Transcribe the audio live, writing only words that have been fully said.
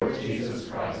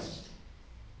Christ.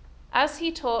 As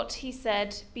he taught, he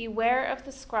said, "Beware of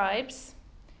the scribes,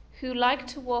 who like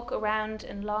to walk around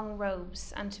in long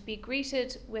robes and to be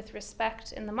greeted with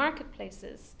respect in the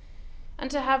marketplaces,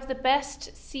 and to have the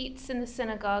best seats in the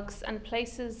synagogues and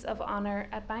places of honor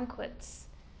at banquets.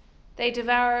 They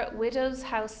devour widows'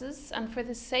 houses and for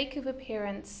the sake of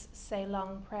appearance say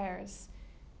long prayers.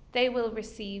 They will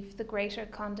receive the greater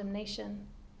condemnation."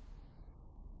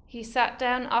 He sat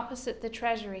down opposite the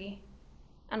treasury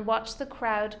and watched the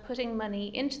crowd putting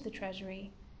money into the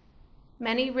treasury.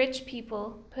 Many rich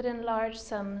people put in large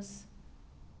sums.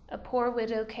 A poor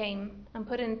widow came and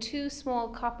put in 2 small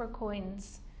copper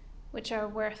coins, which are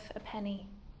worth a penny.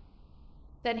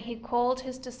 Then he called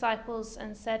his disciples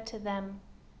and said to them,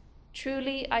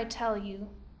 "Truly I tell you,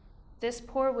 this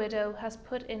poor widow has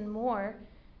put in more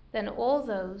than all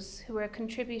those who are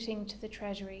contributing to the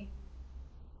treasury.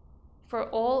 For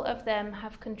all of them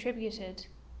have contributed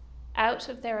out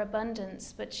of their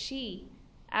abundance, but she,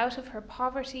 out of her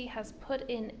poverty, has put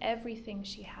in everything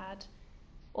she had,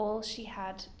 all she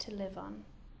had to live on."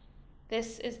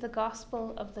 This is the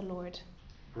gospel of the Lord.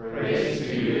 Praise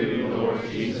to you, Lord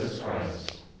Jesus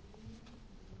Christ.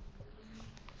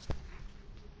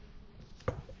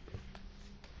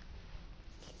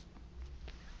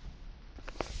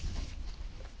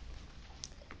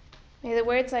 May the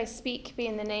words I speak be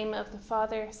in the name of the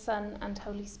Father, Son, and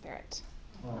Holy Spirit.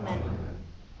 Amen.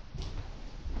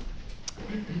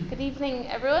 Good evening,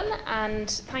 everyone, and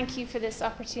thank you for this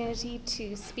opportunity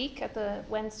to speak at the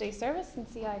Wednesday service in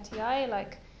CITI.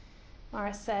 Like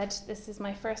Mara said, this is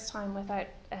my first time without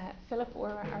Philip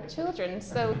or our children.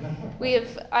 So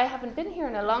I haven't been here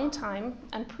in a long time,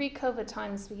 and pre-COVID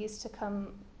times we used to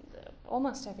come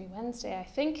almost every Wednesday, I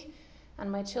think,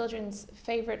 and my children's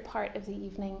favourite part of the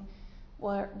evening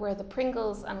were the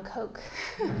Pringles and Coke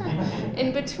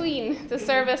in between the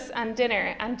service and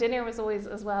dinner. And dinner was always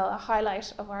as well a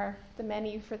highlight of the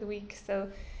menu for the week.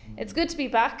 So it's good to be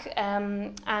back,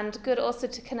 and good also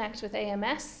to connect with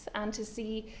AMS and to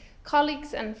see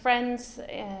colleagues and friends.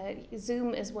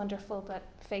 Zoom is wonderful, but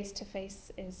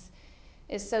face-to-face is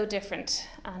so different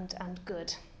and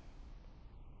good.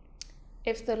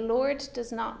 If the Lord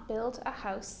does not build a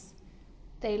house,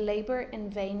 they labor in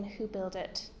vain who build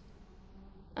it.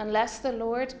 Unless the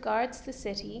Lord guards the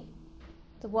city,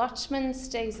 the watchman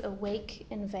stays awake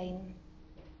in vain.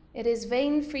 It is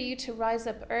vain for you to rise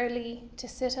up early, to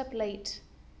sit up late,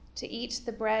 to eat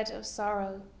the bread of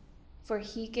sorrow, for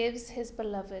he gives his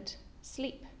beloved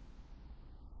sleep.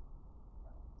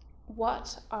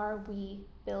 What are we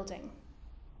building?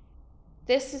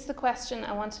 This is the question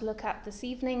I want to look at this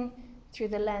evening through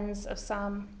the lens of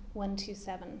Psalm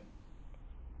 127.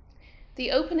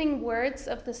 The opening words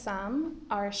of the psalm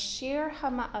are Shir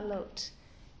HaMa'alot,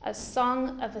 a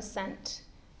song of ascent.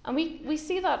 And we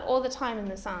see that all the time in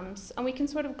the Psalms, and we can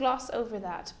sort of gloss over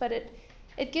that, but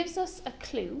it gives us a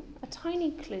clue, a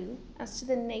tiny clue, as to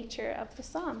the nature of the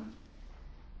psalm.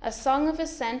 A song of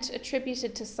ascent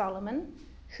attributed to Solomon,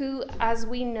 who, as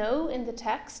we know in the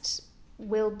text,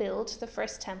 will build the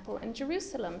first temple in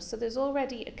Jerusalem. So there's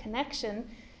already a connection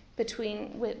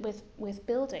with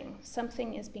building.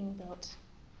 Something is being built.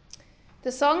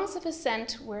 The songs of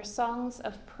ascent were songs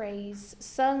of praise,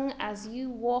 sung as you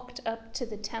walked up to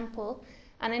the temple.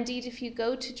 And indeed, if you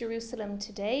go to Jerusalem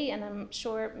today, and I'm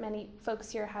sure many folks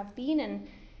here have been, and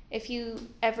if you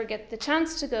ever get the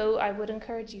chance to go, I would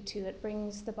encourage you to. It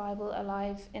brings the Bible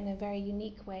alive in a very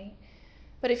unique way.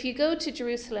 But if you go to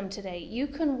Jerusalem today, you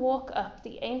can walk up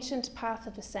the ancient path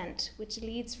of ascent, which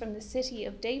leads from the city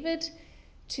of David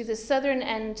to the southern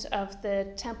end of the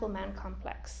Temple Mount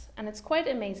complex. And it's quite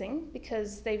amazing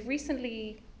because they've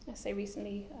recently, I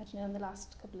don't know, in the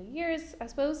last couple of years, I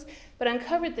suppose, but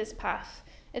uncovered this path.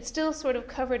 It's still sort of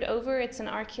covered over, it's an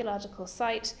archaeological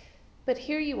site, but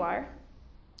here you are,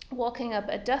 walking up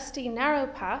a dusty, narrow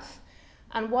path,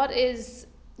 and what is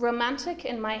romantic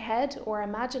in my head or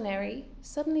imaginary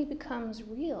suddenly becomes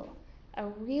real, a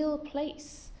real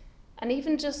place. And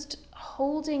even just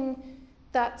holding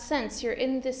that sense, you're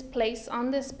in this place,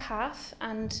 on this path,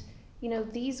 and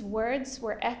these words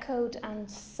were echoed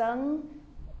and sung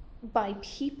by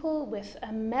people with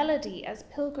a melody as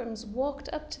pilgrims walked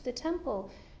up to the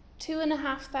temple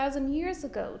 2,500 years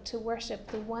ago to worship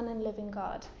the one and living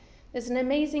God. There's an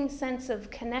amazing sense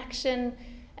of connection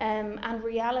and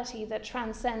reality that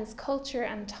transcends culture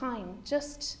and time.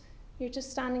 You're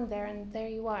just standing there, and there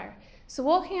you are. So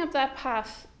walking up that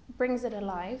path brings it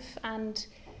alive and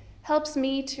helps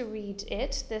me to read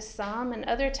this psalm and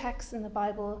other texts in the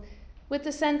Bible, with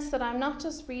the sense that I'm not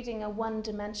just reading a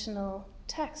one-dimensional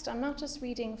text. I'm not just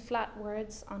reading flat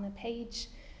words on a page,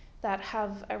 that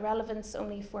have a relevance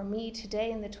only for me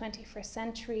today in the 21st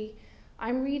century.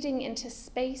 I'm reading into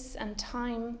space and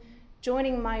time,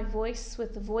 joining my voice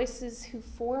with the voices who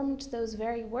formed those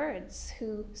very words,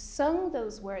 who sung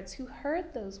those words, who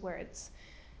heard those words.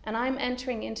 And I'm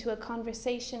entering into a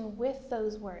conversation with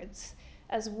those words,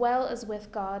 as well as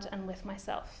with God and with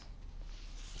myself.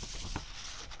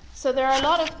 So there are a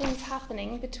lot of things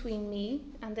happening between me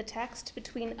and the text,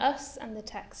 between us and the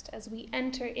text, as we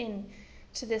enter in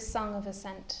to this Song of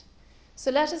Ascent.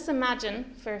 So let us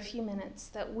imagine for a few minutes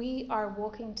that we are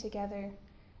walking together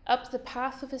up the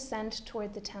path of ascent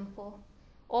toward the temple,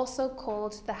 also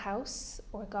called the house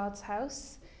or God's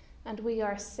house, and we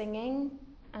are singing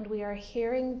and we are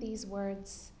hearing these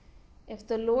words: "If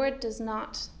the Lord does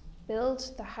not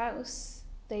build the house,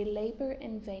 they labor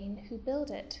in vain who build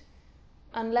it.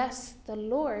 Unless the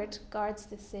Lord guards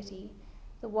the city,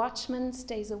 the watchman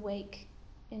stays awake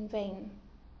in vain."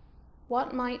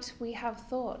 What might we have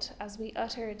thought as we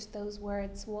uttered those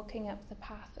words walking up the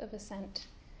path of ascent?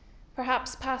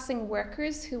 Perhaps passing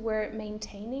workers who were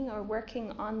maintaining or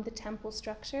working on the temple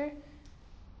structure.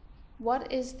 What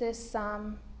is this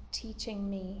psalm teaching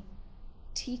me,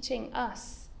 teaching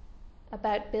us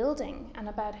about building and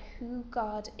about who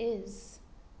God is?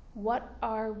 What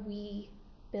are we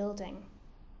building?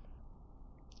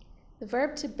 The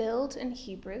verb to build in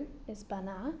Hebrew is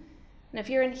bana. And if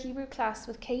you're in Hebrew class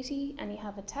with Katie and you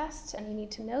have a test and you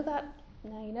need to know that,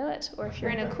 now you know it. Or if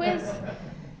you're in a quiz.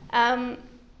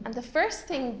 And the first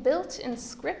thing built in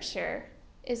Scripture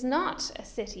is not a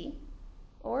city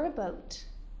or a boat,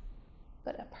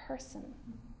 but a person.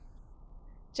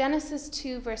 Genesis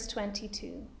 2, verse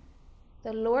 22.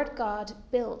 The Lord God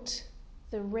built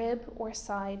the rib or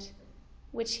side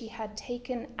which he had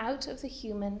taken out of the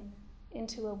human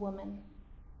into a woman.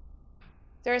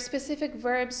 There are specific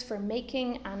verbs for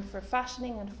making and for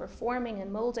fashioning and for forming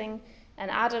and molding, and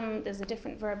Adam, there's a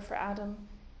different verb for Adam.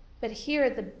 But here,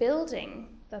 the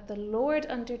building that the Lord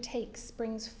undertakes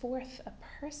brings forth a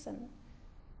person.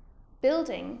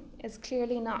 Building is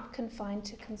clearly not confined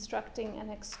to constructing an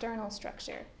external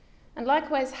structure. And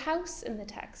likewise, house in the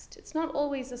text. It's not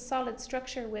always a solid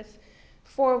structure with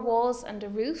 4 walls and a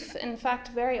roof. In fact,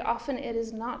 very often it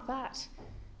is not that.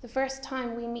 The first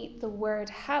time we meet the word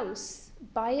house,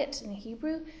 bayit in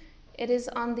Hebrew, it is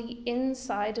on the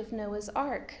inside of Noah's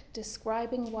Ark,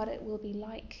 describing what it will be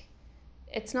like.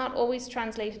 It's not always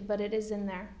translated, but it is in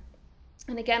there.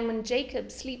 And again, when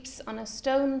Jacob sleeps on a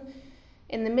stone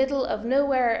in the middle of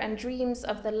nowhere and dreams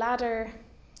of the ladder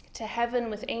to heaven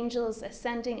with angels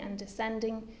ascending and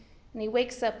descending, and he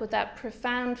wakes up with that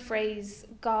profound phrase,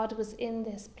 "God was in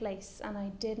this place and I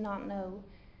did not know."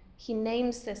 He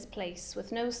names this place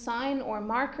with no sign or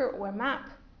marker or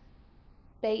map,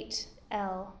 Beit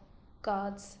El,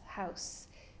 God's house.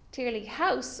 Clearly,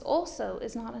 house also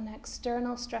is not an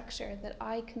external structure that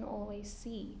I can always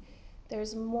see.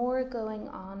 There's more going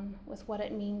on with what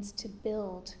it means to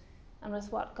build and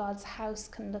with what God's house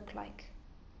can look like.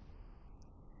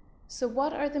 So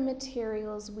what are the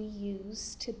materials we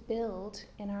use to build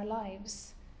in our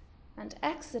lives? And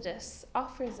Exodus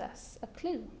offers us a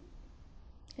clue.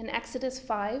 In Exodus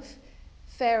 5,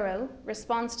 Pharaoh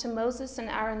responds to Moses and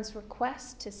Aaron's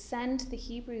request to send the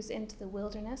Hebrews into the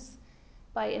wilderness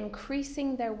by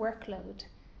increasing their workload,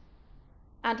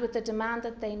 and with the demand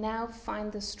that they now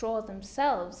find the straw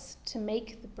themselves to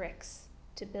make the bricks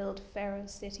to build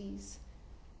Pharaoh's cities.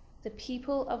 The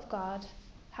people of God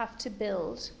have to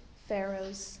build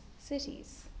Pharaoh's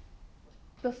cities.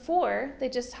 Before, they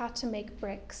just had to make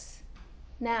bricks.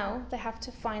 Now they have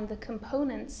to find the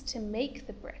components to make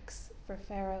the bricks for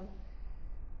Pharaoh.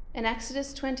 In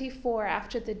Exodus 24,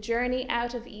 after the journey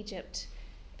out of Egypt,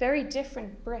 very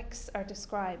different bricks are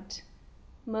described.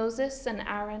 Moses and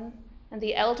Aaron and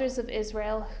the elders of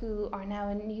Israel, who are now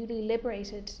a newly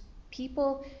liberated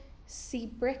people, see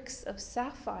bricks of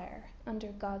sapphire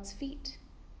under God's feet.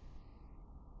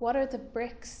 What are the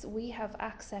bricks we have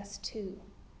access to,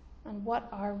 and what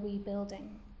are we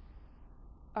building?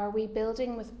 Are we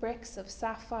building with bricks of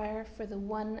sapphire for the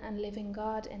one and living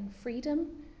God in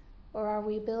freedom, or are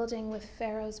we building with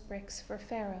Pharaoh's bricks for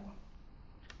Pharaoh?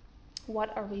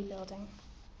 What are we building?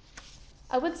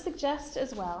 I would suggest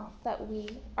as well that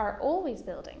we are always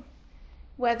building,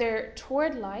 whether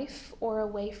toward life or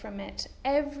away from it.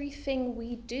 Everything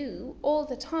we do all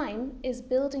the time is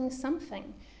building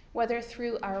something, whether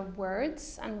through our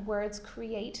words, and words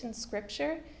create in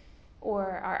Scripture,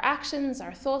 or our actions,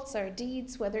 our thoughts, our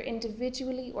deeds, whether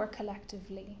individually or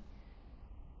collectively.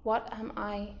 What am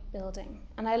I building?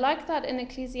 And I like that in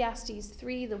Ecclesiastes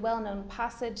 3, the well-known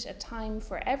passage, "A time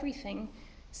for everything,"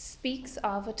 speaks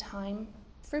of a time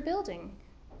for building,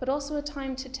 but also a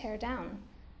time to tear down.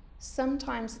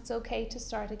 Sometimes it's okay to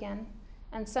start again,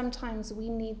 and sometimes we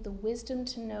need the wisdom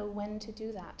to know when to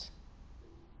do that.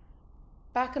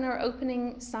 Back in our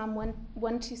opening Psalm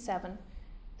 127,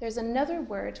 there's another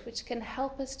word which can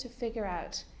help us to figure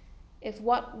out if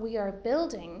what we are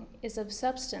building is of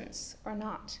substance or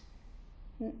not.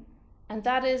 And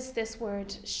that is this word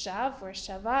shav or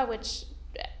shava, which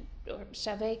or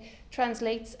shave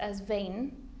translates as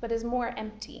vain, but is more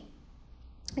empty.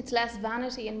 It's less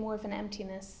vanity and more of an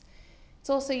emptiness. It's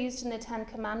also used in the Ten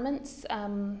Commandments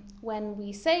when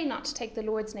we say not to take the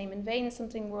Lord's name in vain,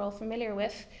 something we're all familiar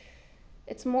with.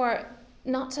 It's more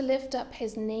not to lift up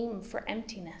his name for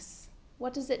emptiness.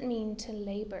 What does it mean to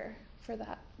labor for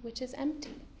that which is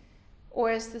empty? Or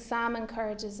as the psalm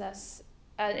encourages us,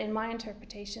 in my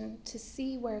interpretation, to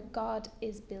see where God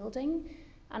is building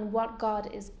and what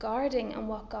God is guarding and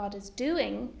what God is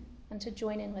doing, and to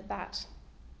join in with that.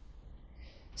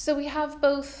 So we have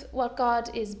both what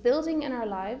God is building in our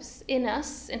lives, in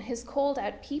us, in his called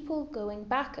out people going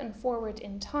back and forward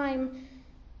in time,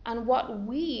 and what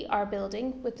we are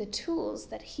building with the tools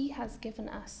that he has given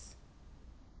us.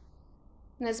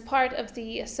 And as part of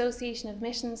the Association of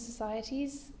Mission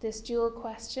Societies, this dual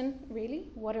question, really,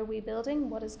 what are we building?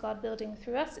 What is God building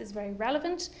through us, is very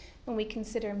relevant when we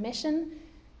consider mission.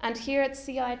 And here at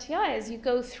CITI, as you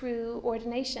go through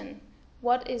ordination,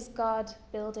 what is God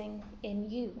building in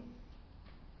you?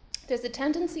 There's a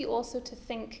tendency also to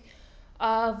think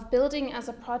of building as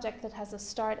a project that has a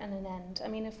start and an end. I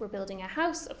mean, if we're building a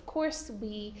house, of course,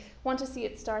 we want to see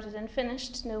it started and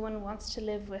finished. No one wants to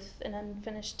live with an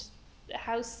unfinished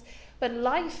house. But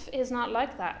life is not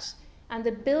like that. And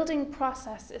the building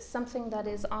process is something that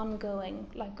is ongoing,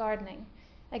 like gardening.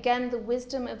 Again, the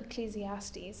wisdom of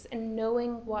Ecclesiastes in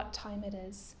knowing what time it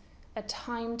is. A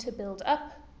time to build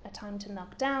up, a time to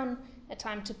knock down, a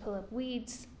time to pull up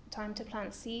weeds, a time to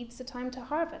plant seeds, a time to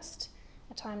harvest,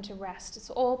 a time to rest. It's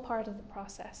all part of the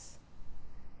process.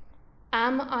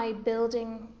 Am I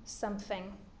building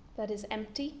something that is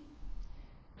empty?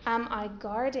 Am I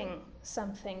guarding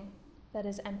something that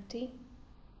is empty?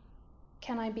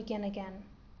 Can I begin again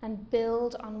and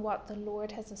build on what the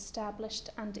Lord has established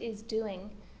and is doing?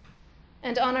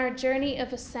 And on our journey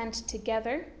of ascent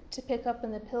together, to pick up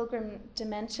in the pilgrim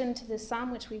dimension to this psalm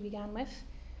which we began with,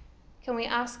 can we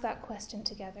ask that question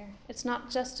together? It's not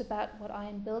just about what I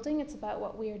am building, it's about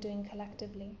what we are doing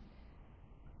collectively.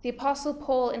 The Apostle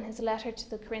Paul, in his letter to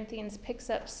the Corinthians, picks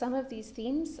up some of these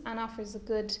themes and offers a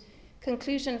good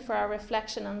conclusion for our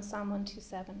reflection on Psalm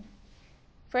 127.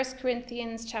 1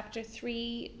 Corinthians chapter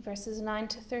 3, verses 9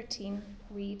 to 13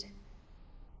 read,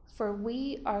 "For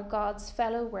we are God's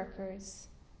fellow workers.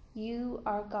 You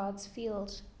are God's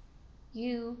field.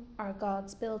 You are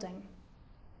God's building.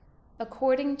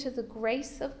 According to the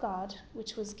grace of God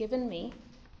which was given me,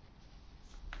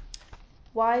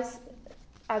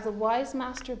 as a wise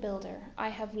master builder, I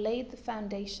have laid the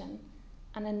foundation,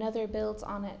 and another builds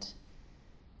on it.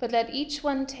 But let each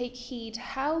one take heed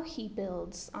how he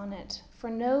builds on it, for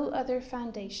no other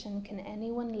foundation can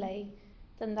anyone lay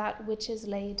than that which is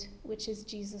laid, which is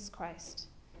Jesus Christ.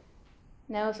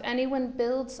 Now if anyone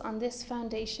builds on this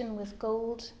foundation with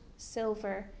gold,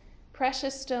 silver,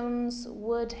 precious stones,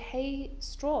 wood, hay,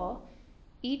 straw,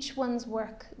 each one's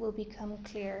work will become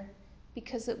clear,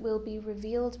 because it will be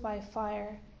revealed by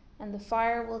fire, and the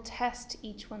fire will test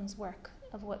each one's work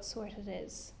of what sort it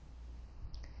is.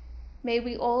 May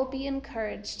we all be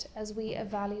encouraged as we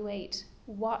evaluate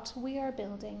what we are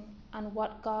building and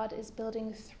what God is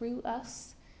building through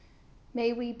us.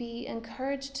 May we be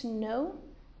encouraged to know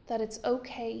that it's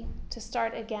okay to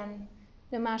start again,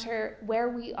 no matter where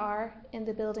we are in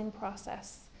the building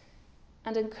process.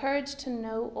 And encouraged to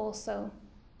know also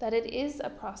that it is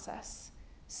a process,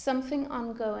 something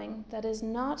ongoing that is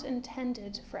not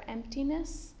intended for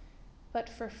emptiness, but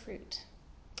for fruit.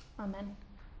 Amen.